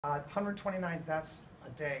129 deaths a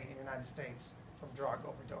day in the United States from drug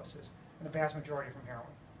overdoses, and the vast majority from heroin.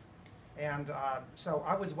 And so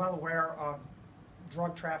I was well aware of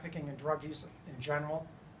drug trafficking and drug use in general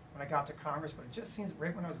when I got to Congress, but it just seems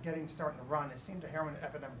right when I was starting to run, it seemed the heroin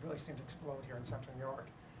epidemic really seemed to explode here in central New York.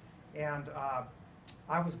 And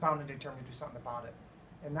I was bound and determined to do something about it.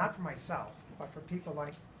 And not for myself, but for people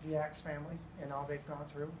like the Axe family and all they've gone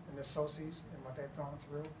through, and the Socies and what they've gone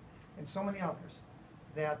through, and so many others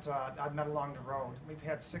that I've met along the road. We've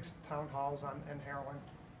had 6 town halls on heroin,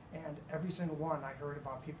 and every single one I heard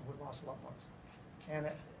about people who lost loved ones.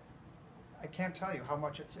 And I can't tell you how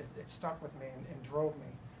much it stuck with me and drove me.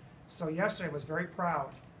 So yesterday I was very proud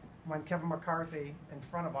when Kevin McCarthy, in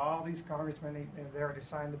front of all these congressmen there to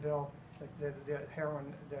sign the bill, the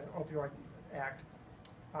opioid act,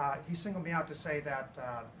 he singled me out to say that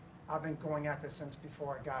I've been going at this since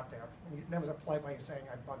before I got there. And that was a polite way of saying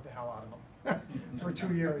I bugged the hell out of him for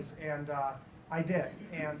 2 years, and I did.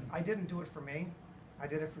 And I didn't do it for me. I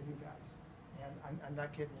did it for you guys. And I'm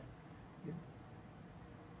not kidding you.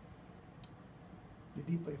 You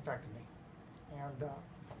deeply affected me.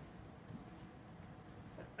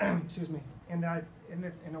 And excuse me. And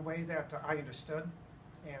in a way that I understood,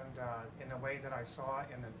 and in a way that I saw,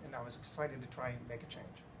 and I was excited to try and make a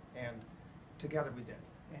change. And together we did.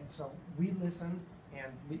 And so we listened,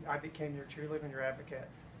 and I became your cheerleader and your advocate.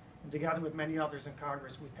 And together with many others in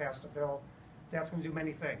Congress, we passed a bill that's going to do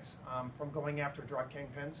many things, from going after drug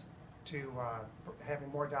kingpins to having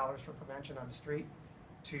more dollars for prevention on the street,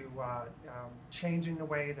 to changing the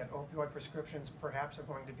way that opioid prescriptions perhaps are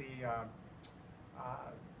going to be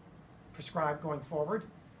prescribed going forward,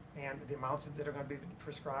 and the amounts that are going to be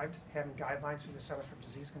prescribed, having guidelines through the Center for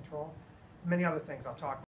Disease Control, many other things I'll talk about.